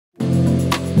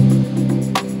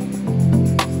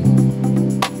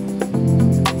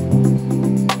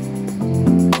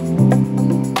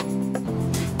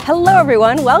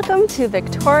everyone, welcome to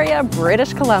Victoria,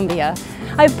 British Columbia.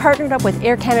 I've partnered up with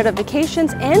Air Canada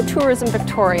Vacations and Tourism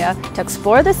Victoria to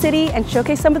explore the city and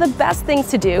showcase some of the best things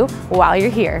to do while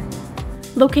you're here.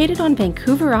 Located on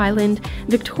Vancouver Island,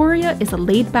 Victoria is a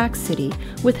laid-back city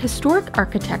with historic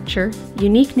architecture,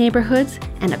 unique neighborhoods,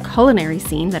 and a culinary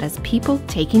scene that has people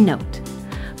taking note.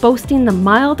 Boasting the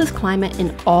mildest climate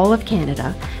in all of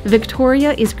Canada,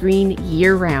 Victoria is green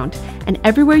year-round, and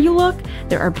everywhere you look,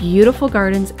 there are beautiful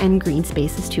gardens and green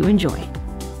spaces to enjoy.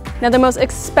 Now, the most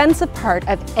expensive part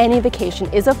of any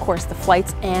vacation is, of course, the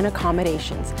flights and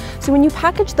accommodations. So when you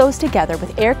package those together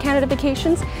with Air Canada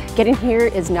Vacations, getting here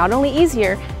is not only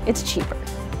easier, it's cheaper.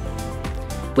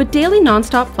 With daily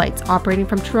non-stop flights operating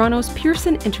from Toronto's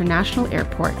Pearson International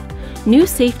Airport, new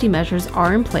safety measures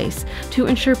are in place to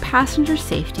ensure passenger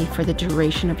safety for the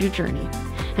duration of your journey.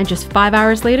 And just 5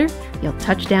 hours later, you'll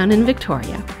touch down in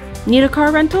Victoria. Need a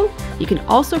car rental? You can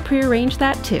also pre-arrange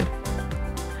that too.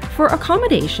 For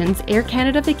accommodations, Air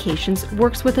Canada Vacations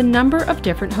works with a number of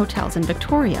different hotels in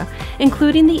Victoria,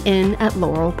 including the Inn at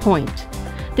Laurel Point.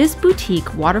 This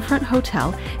boutique waterfront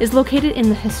hotel is located in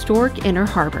the historic Inner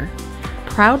Harbour.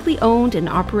 Proudly owned and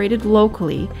operated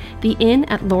locally, the Inn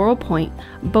at Laurel Point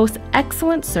boasts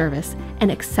excellent service and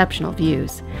exceptional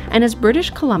views, and is British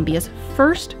Columbia's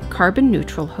first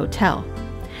carbon-neutral hotel.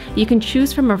 You can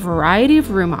choose from a variety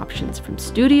of room options, from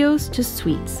studios to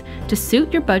suites, to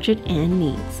suit your budget and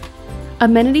needs.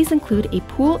 Amenities include a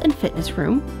pool and fitness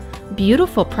room,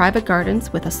 beautiful private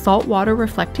gardens with a saltwater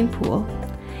reflecting pool,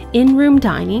 in-room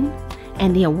dining,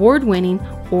 and the award-winning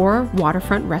or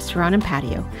waterfront restaurant and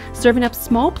patio, serving up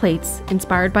small plates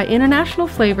inspired by international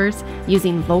flavors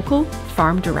using local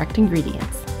farm-direct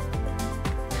ingredients.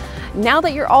 Now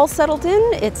that you're all settled in,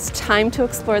 it's time to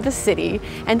explore the city,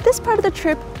 and this part of the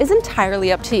trip is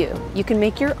entirely up to you. You can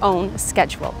make your own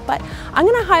schedule, but I'm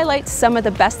going to highlight some of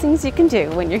the best things you can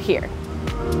do when you're here.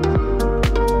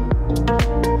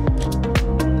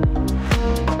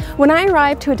 When I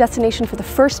arrive to a destination for the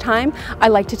first time, I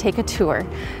like to take a tour.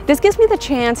 This gives me the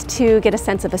chance to get a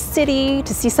sense of a city,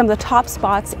 to see some of the top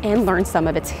spots, and learn some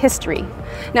of its history.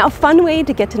 Now, a fun way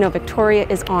to get to know Victoria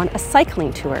is on a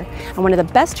cycling tour, and one of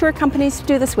the best tour companies to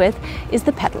do this with is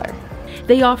The Peddler.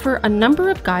 They offer a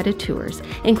number of guided tours,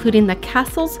 including the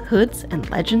Castles, Hoods, and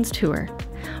Legends tour.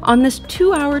 On this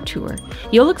 2-hour tour,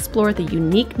 you'll explore the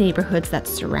unique neighborhoods that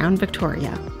surround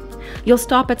Victoria. You'll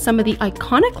stop at some of the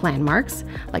iconic landmarks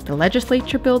like the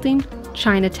Legislature Building,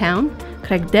 Chinatown,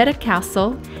 Craigdera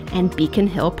Castle, and Beacon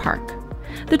Hill Park.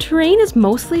 The terrain is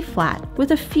mostly flat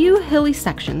with a few hilly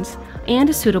sections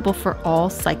and is suitable for all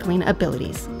cycling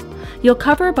abilities. You'll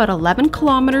cover about 11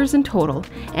 kilometers in total,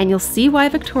 and you'll see why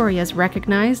Victoria is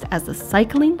recognized as the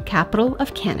cycling capital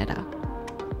of Canada.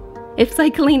 If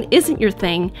cycling isn't your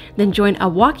thing, then join a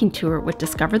walking tour with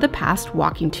Discover the Past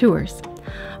Walking Tours.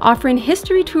 Offering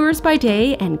history tours by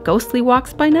day and ghostly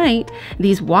walks by night,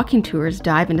 these walking tours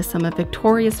dive into some of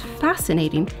Victoria's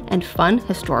fascinating and fun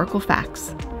historical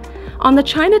facts. On the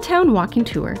Chinatown walking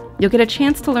tour, you'll get a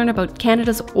chance to learn about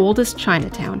Canada's oldest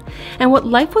Chinatown and what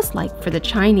life was like for the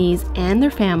Chinese and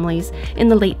their families in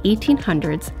the late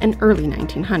 1800s and early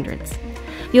 1900s.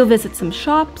 You'll visit some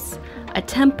shops, a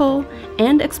temple,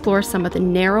 and explore some of the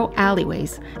narrow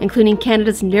alleyways, including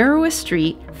Canada's narrowest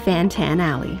street, Fantan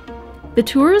Alley. The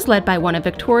tour is led by one of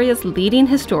Victoria's leading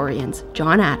historians,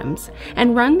 John Adams,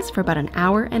 and runs for about an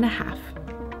hour and a half.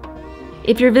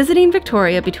 If you're visiting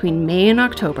Victoria between May and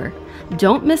October,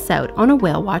 don't miss out on a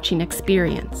whale watching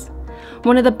experience.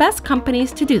 One of the best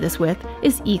companies to do this with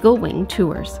is Eagle Wing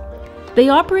Tours. They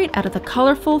operate out of the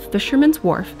colorful Fisherman's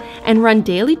Wharf and run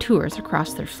daily tours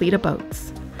across their fleet of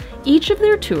boats. Each of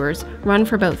their tours run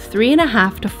for about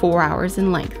 3.5 to 4 hours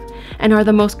in length, and are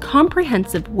the most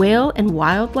comprehensive whale and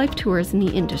wildlife tours in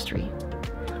the industry.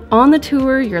 On the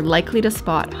tour, you're likely to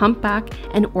spot humpback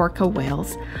and orca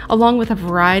whales, along with a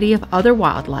variety of other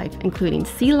wildlife, including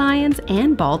sea lions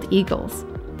and bald eagles.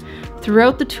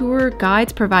 Throughout the tour,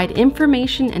 guides provide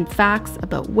information and facts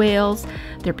about whales,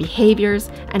 their behaviors,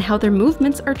 and how their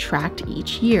movements are tracked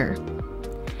each year.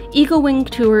 Eagle Wing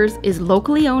Tours is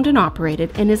locally owned and operated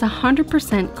and is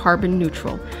 100% carbon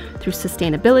neutral through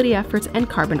sustainability efforts and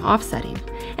carbon offsetting,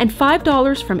 and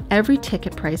 $5 from every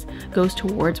ticket price goes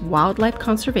towards wildlife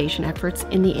conservation efforts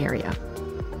in the area.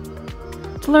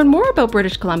 To learn more about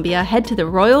British Columbia, head to the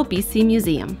Royal BC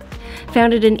Museum.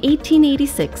 Founded in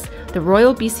 1886, the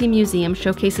Royal BC Museum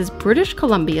showcases British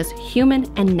Columbia's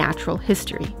human and natural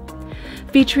history.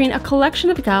 Featuring a collection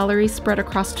of galleries spread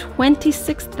across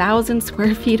 26,000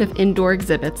 square feet of indoor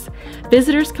exhibits,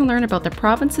 visitors can learn about the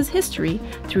province's history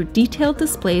through detailed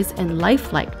displays and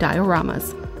lifelike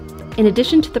dioramas. In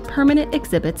addition to the permanent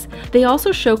exhibits, they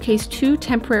also showcase 2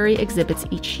 temporary exhibits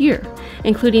each year,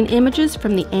 including images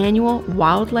from the annual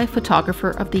Wildlife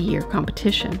Photographer of the Year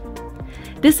competition.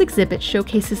 This exhibit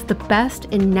showcases the best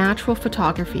in natural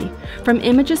photography from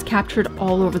images captured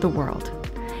all over the world.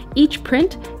 Each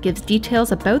print gives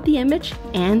details about the image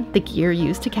and the gear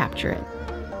used to capture it.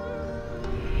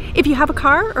 If you have a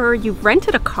car or you've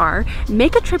rented a car,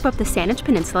 make a trip up the Saanich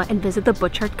Peninsula and visit the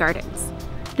Butchart Gardens.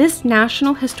 This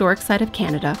National Historic Site of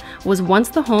Canada was once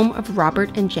the home of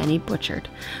Robert and Jenny Butchart,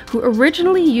 who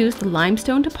originally used the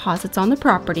limestone deposits on the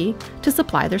property to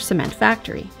supply their cement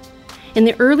factory. In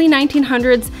the early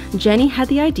 1900s, Jenny had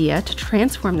the idea to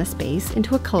transform the space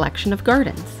into a collection of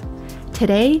gardens.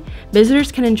 Today,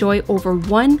 visitors can enjoy over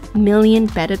 1 million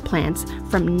bedded plants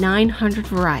from 900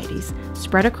 varieties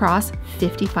spread across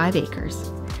 55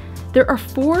 acres. There are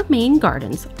 4 main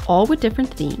gardens, all with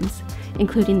different themes,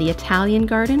 including the Italian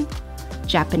Garden,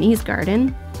 Japanese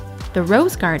Garden, the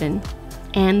Rose Garden,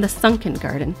 and the Sunken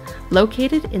Garden,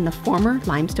 located in the former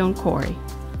limestone quarry.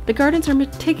 The gardens are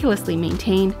meticulously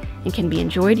maintained and can be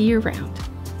enjoyed year-round.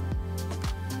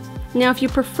 Now, if you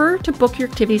prefer to book your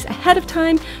activities ahead of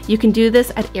time, you can do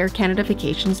this at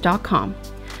aircanadavacations.com.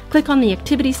 Click on the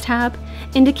Activities tab,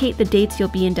 indicate the dates you'll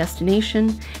be in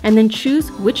destination, and then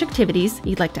choose which activities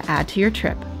you'd like to add to your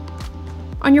trip.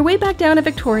 On your way back down to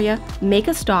Victoria, make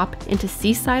a stop into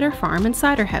Cider Farm and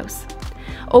Ciderhouse.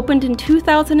 Opened in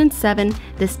 2007,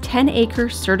 this 10-acre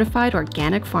certified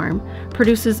organic farm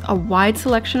produces a wide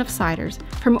selection of ciders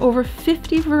from over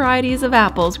 50 varieties of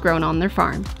apples grown on their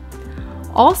farm.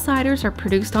 All ciders are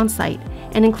produced on site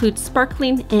and include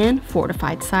sparkling and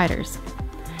fortified ciders.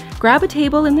 Grab a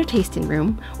table in their tasting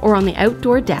room or on the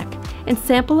outdoor deck and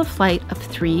sample a flight of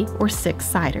 3 or 6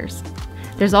 ciders.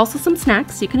 There's also some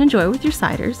snacks you can enjoy with your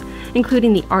ciders,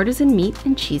 including the artisan meat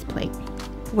and cheese plate.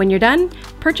 When you're done,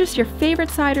 purchase your favorite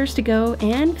ciders to go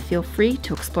and feel free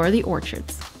to explore the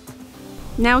orchards.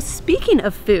 Now, speaking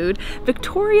of food,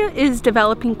 Victoria is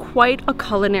developing quite a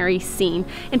culinary scene.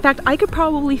 In fact, I could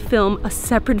probably film a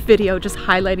separate video just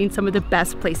highlighting some of the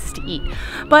best places to eat.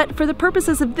 But for the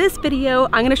purposes of this video,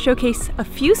 I'm going to showcase a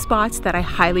few spots that I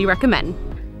highly recommend.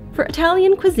 For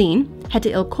Italian cuisine, head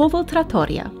to Il Covo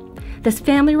Trattoria. This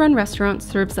family-run restaurant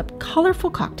serves up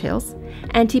colorful cocktails,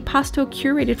 antipasto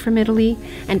curated from Italy,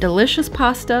 and delicious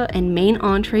pasta and main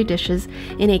entree dishes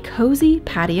in a cozy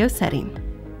patio setting.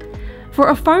 For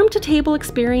a farm-to-table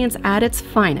experience at its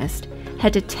finest,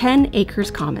 head to 10 Acres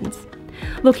Commons.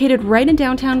 Located right in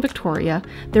downtown Victoria,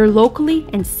 their locally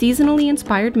and seasonally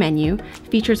inspired menu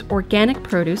features organic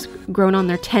produce grown on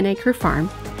their 10-acre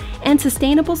farm, and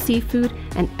sustainable seafood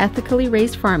and ethically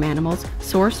raised farm animals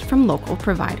sourced from local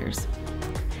providers.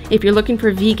 If you're looking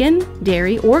for vegan,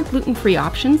 dairy, or gluten-free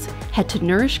options, head to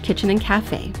Nourish Kitchen and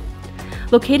Cafe.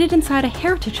 Located inside a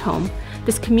heritage home,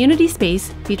 this community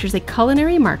space features a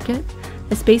culinary market,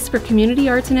 a space for community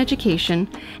arts and education,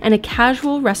 and a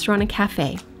casual restaurant and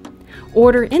cafe.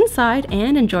 Order inside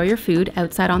and enjoy your food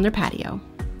outside on their patio.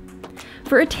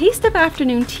 For a taste of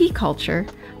afternoon tea culture,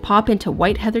 pop into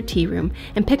White Heather Tea Room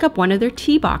and pick up one of their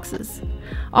tea boxes.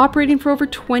 Operating for over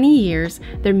 20 years,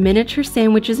 their miniature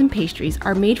sandwiches and pastries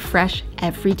are made fresh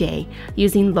every day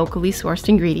using locally sourced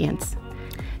ingredients.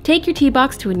 Take your tea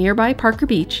box to a nearby park or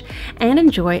beach and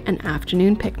enjoy an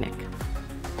afternoon picnic.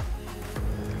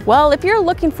 Well, if you're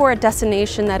looking for a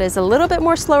destination that is a little bit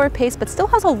more slower paced but still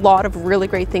has a lot of really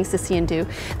great things to see and do,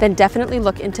 then definitely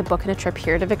look into booking a trip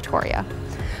here to Victoria.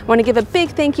 I want to give a big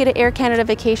thank you to Air Canada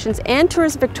Vacations and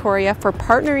Tourism Victoria for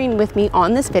partnering with me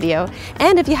on this video.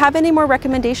 And if you have any more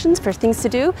recommendations for things to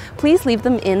do, please leave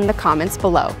them in the comments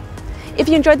below. If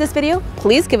you enjoyed this video,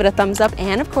 please give it a thumbs up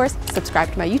and of course,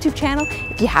 subscribe to my YouTube channel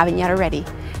if you haven't yet already.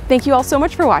 Thank you all so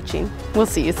much for watching. We'll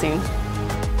see you soon.